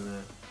 he's doing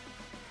that.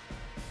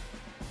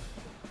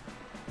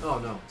 Oh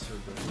no, it's so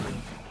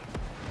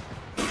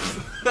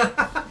good.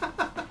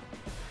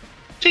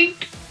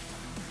 Tink!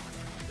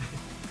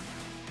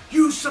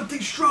 Use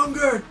something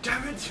stronger,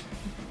 damn it!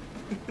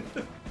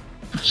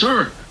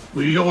 Sir,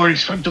 we already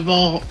spent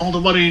all the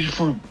money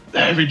for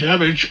heavy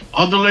damage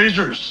on the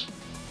lasers.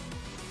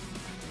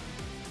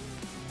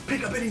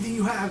 Pick up anything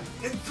you have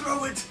and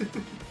throw it!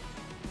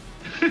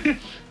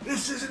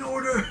 This is an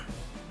order!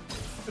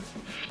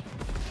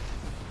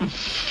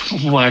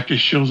 Black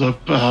just shows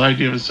up behind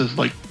him and says,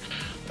 like,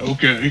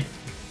 okay.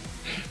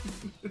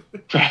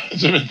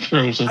 Grabs him and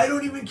throws him. I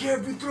don't even care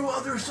if you throw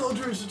other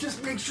soldiers,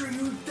 just make sure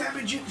you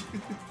damage it!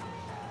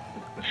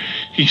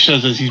 He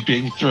says as he's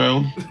being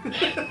thrown.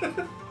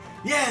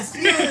 Yes,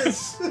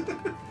 yes!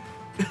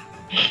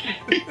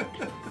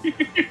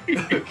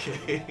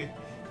 Okay.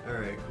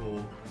 Alright,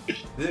 cool.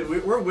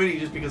 We're winning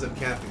just because I'm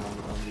capping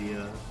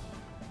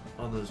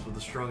on this with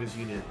the strongest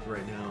unit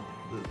right now.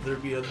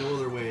 There'd be no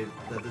other way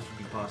that this would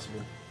be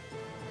possible.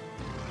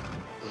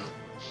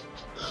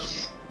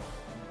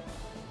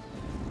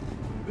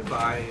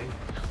 Goodbye.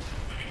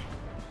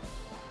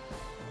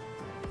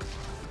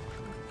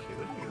 Okay,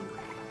 what are your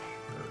range?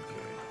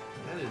 Okay.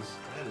 That is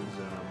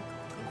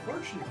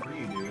unfortunate for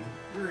you, dude.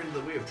 You're in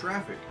the way of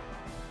traffic.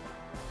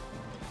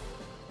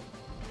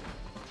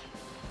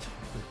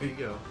 There you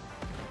go.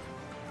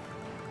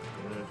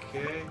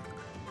 Okay.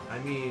 I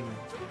mean,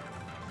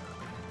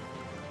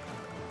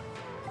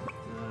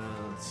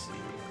 let's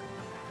see.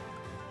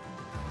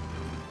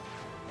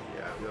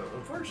 Yeah, no,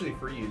 unfortunately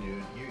for you,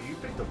 dude, you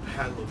picked a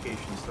bad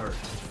location to start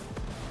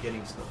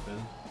getting stuff in.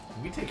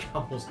 We take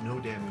almost no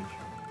damage.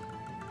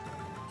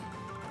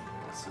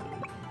 So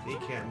they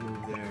can't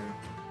move there.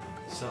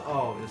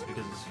 So it's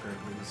because it's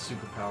currently the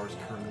superpower's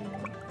currently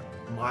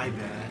on. My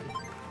bad.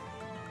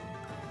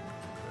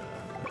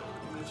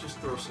 Let's just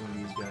throw some of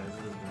these guys. It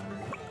doesn't matter.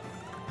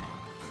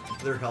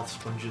 They're health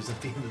sponges at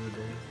the end of the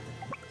day.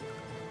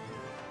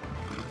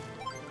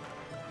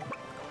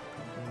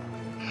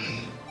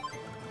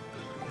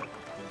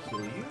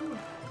 Kill you.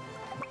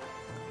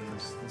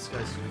 Yes, this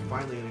guy's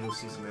finally gonna go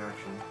see some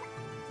action.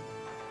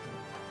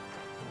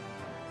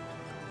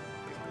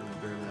 Okay,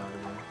 barely out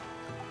of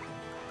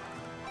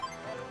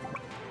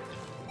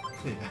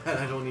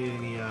there. I don't need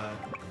any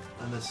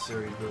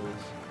unnecessary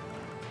bills.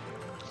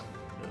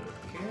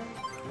 Okay,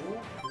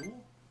 cool.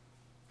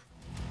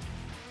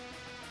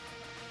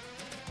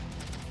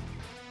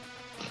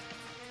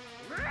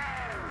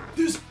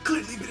 There's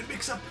clearly been a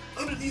mix-up.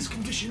 Under these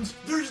conditions,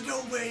 there's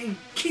no way.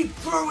 Keep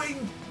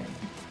throwing!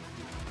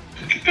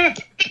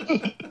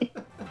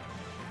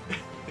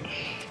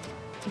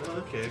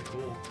 Okay,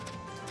 cool.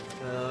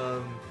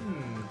 Can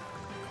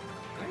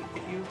I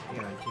hit you?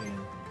 Yeah, I can.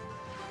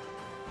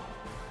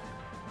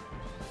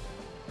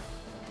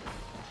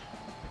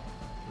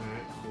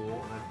 Alright, cool.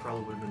 That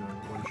probably would have been a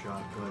one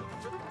shot, but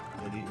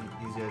yeah,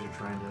 these guys are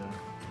trying to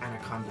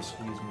anaconda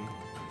squeeze me.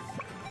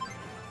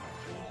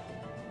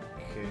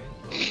 Okay.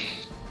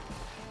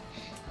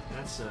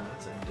 That's a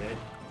dead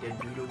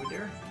dude over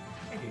there.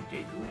 Hey,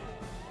 dead dude.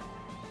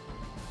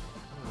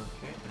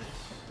 Okay,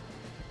 nice.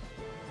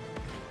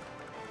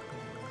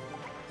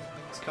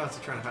 It's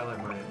constantly trying to highlight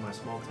my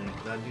small tank.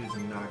 That dude's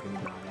not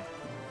gonna die.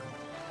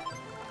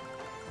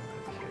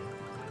 Okay.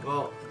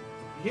 Well,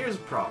 here's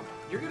the problem.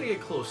 You're gonna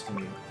get close to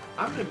me.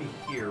 I'm gonna be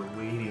here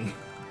waiting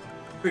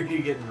for you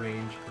to get in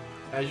range.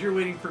 As you're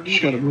waiting for me.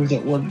 Just gotta move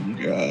that one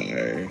guy.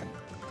 Yeah,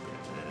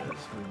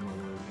 just move him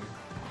over here.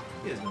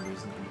 He has no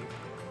reason to be here.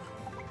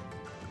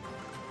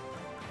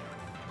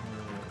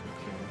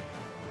 Okay.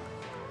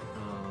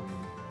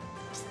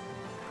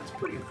 That's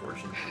pretty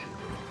unfortunate. I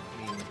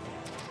mean,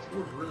 we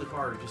worked really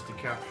hard just to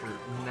capture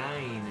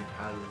 9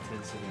 out of the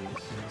 10 cities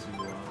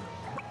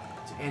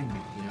to end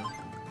me, you know?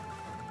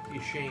 It'd be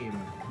a shame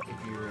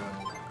if your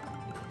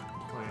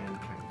plan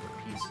kind of put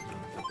pieces on a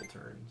couple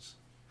turns.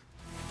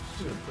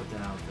 Just gonna put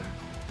that out there.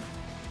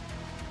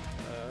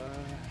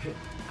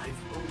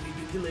 I've only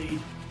been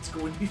delayed. It's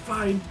going to be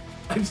fine.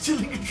 I'm still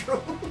in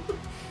control.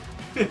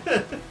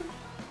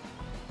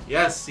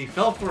 Yes, he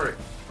fell for it.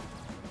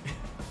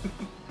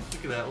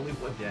 Look at that, only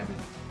 1 damage.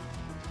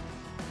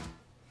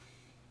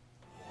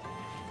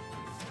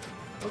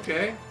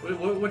 Okay,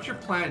 what's your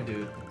plan,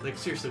 dude? Like,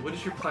 seriously, what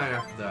is your plan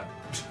after that?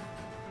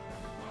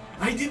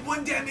 I did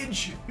 1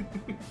 damage!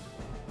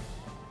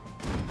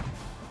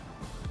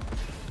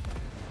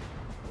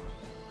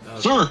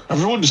 Sir,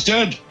 everyone is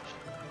dead.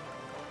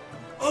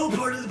 All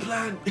part of the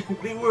plan.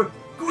 They were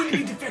going to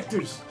be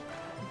defectors.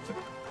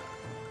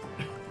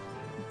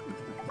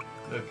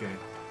 Okay.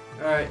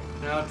 Alright,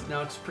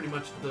 now it's pretty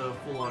much the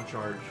full-on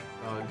charge.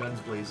 Guns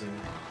blazing.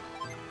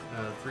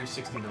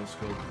 360 no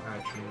scope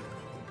action.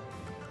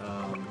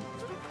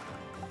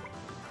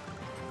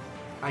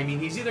 I mean,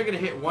 he's either gonna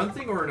hit one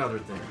thing or another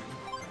thing.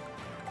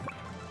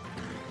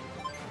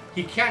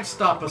 He can't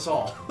stop us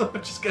all. I'm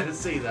just gonna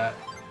say that.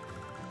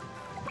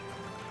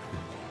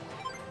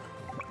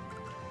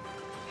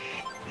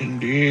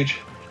 Indeed.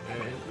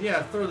 And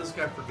yeah, throw this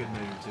guy for good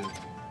measure too.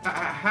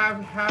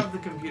 Have the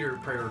computer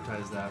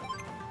prioritize that.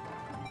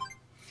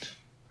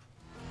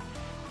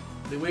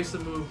 They waste a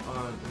move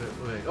on.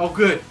 Wait. Oh,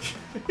 good.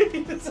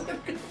 It's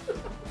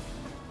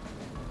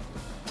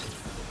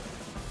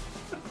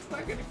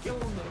not gonna kill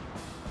him though.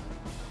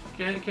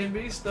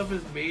 Canvas stuff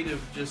is made of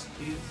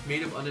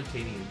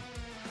unobtainium.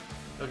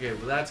 Okay,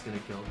 well that's gonna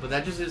kill. But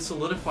that just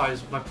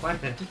solidifies my plan.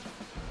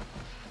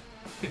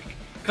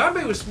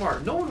 Kanbei was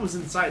smart. No one was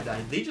inside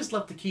that. They just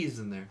left the keys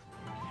in there.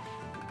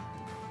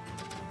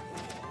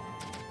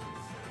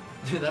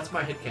 That's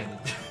my hit cannon.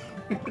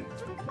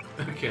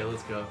 Okay,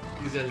 let's go.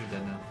 These guys are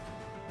dead now.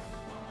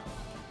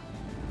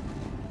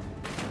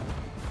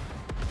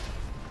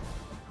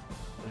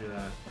 Look at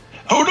that.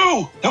 Oh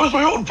no! That was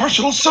my own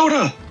personal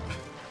soda!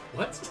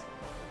 What?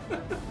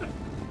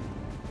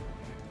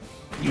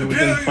 You would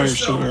then fire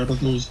soda out of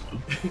those.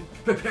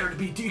 Prepare to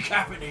be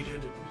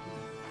decaffeinated.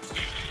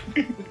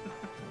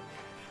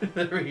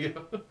 There we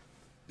go.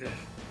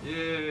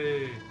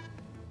 Yay.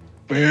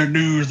 Bad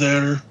news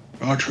there.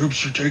 Our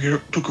troops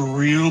took a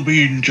real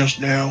beating just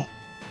now.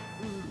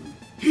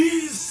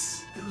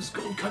 Those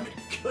Gold Comet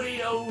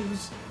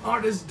KOs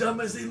aren't as dumb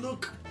as they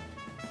look.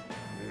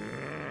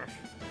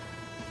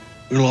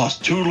 We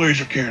lost 2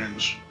 laser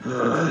cannons.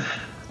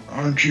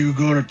 Aren't you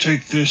gonna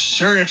take this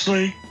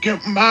seriously?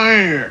 Get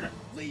mad!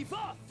 Leave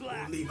off,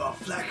 Flack! Leave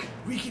off, Flack.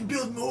 We can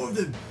build more of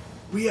them.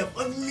 We have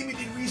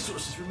unlimited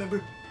resources,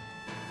 remember?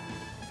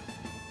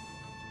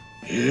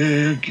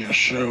 Yeah, guess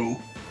so.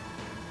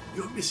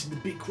 You're missing the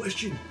big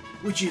question,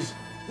 which is,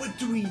 what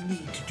do we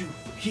need to do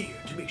from here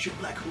to make sure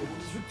Black Hole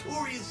is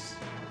victorious?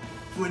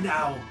 For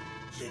now,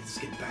 let's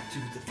get back to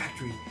the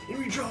factory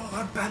and redraw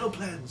our battle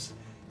plans.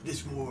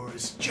 This war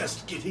is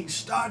just getting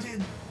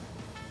started.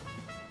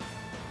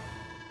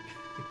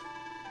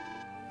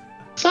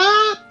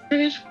 But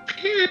it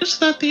appears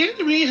that the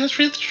enemy has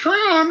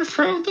withdrawn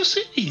from the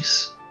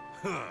cities.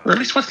 Or at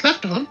least what's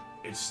left of them.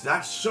 It's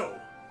that so.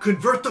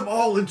 Convert them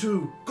all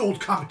into Gold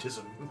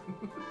Cometism.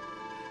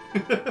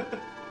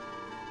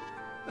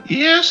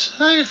 Yes,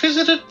 I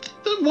visited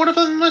one of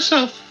them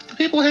myself. The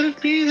people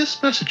handed me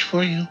this message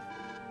for you.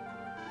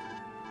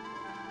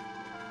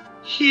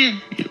 Here,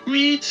 it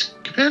reads,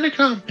 Commander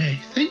Kanbei,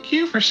 thank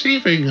you for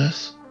saving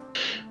us.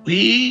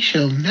 We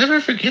shall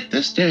never forget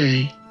this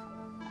day.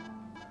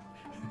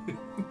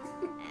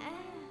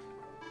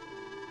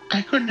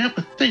 I couldn't help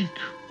but think,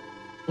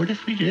 what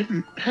if we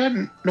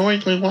hadn't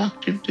knowingly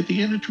walked into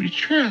the enemy's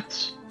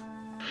traps?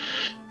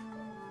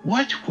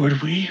 What would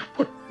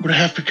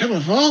have become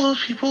of all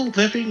those people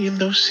living in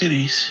those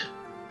cities?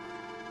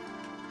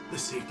 The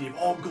safety of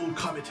all Gold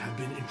Comet have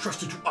been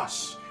entrusted to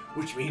us,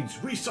 which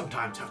means we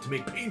sometimes have to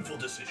make painful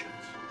decisions.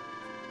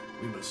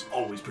 We must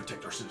always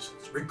protect our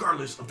citizens,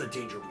 regardless of the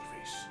danger we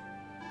face.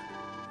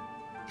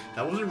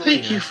 That wasn't really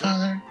Thank an you, answer.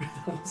 Father.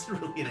 That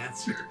wasn't really an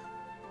answer.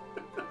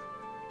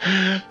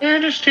 I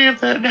understand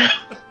that now.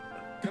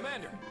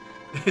 Commander,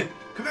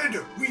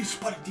 Commander, we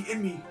spotted the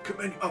enemy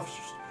commanding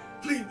officers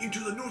fleeing into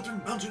the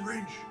northern mountain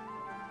range.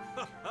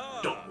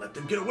 Don't let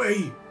them get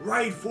away.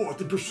 Ride forth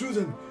and pursue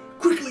them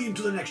quickly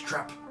into the next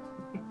trap.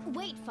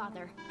 Wait,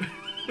 Father.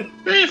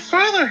 Hey,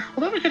 Father,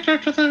 let me get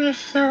up to them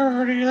if they're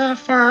already that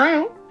far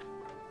out.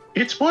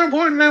 It's more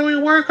important that we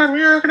work on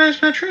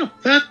reorganizing our troop.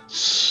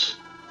 That's...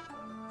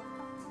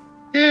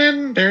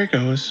 And there it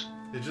goes.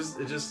 You just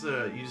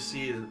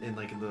see it in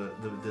like the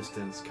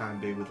distance,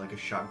 Kanbei with like a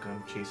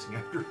shotgun chasing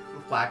after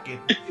Flacken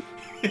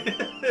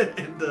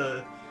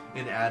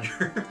and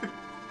Adder.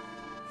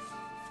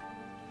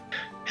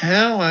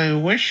 How I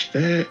wish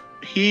that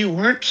he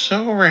weren't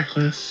so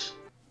reckless.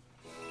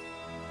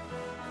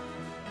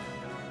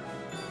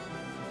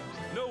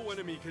 no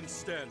enemy can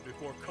stand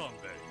before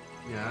Kanbei.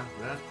 Yeah,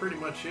 that's pretty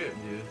much it,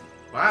 dude.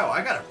 Wow,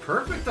 I got it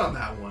perfect on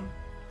that one.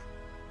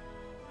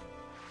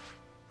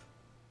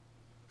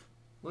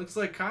 Looks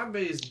like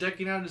Kanbei is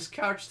decking out his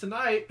couch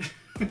tonight.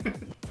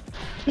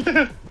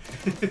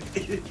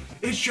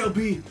 It shall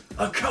be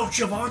a couch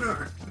of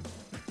honor.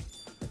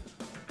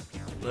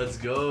 Let's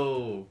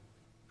go.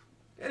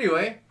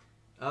 Anyway,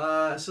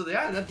 so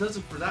yeah, that does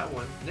it for that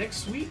one.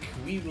 Next week,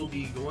 we will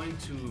be going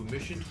to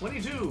Mission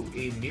 22,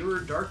 A Mirror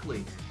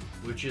Darkly,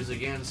 which is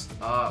against,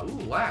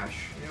 Lash.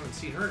 I haven't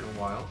seen her in a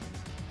while.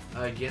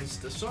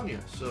 Against Sonya.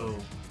 So,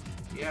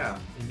 yeah,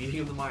 a meeting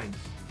of the minds.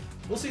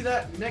 We'll see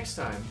that next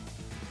time.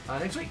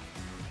 Next week.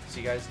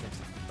 See you guys next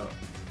time.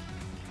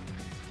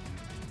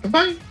 Bye.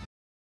 Bye-bye.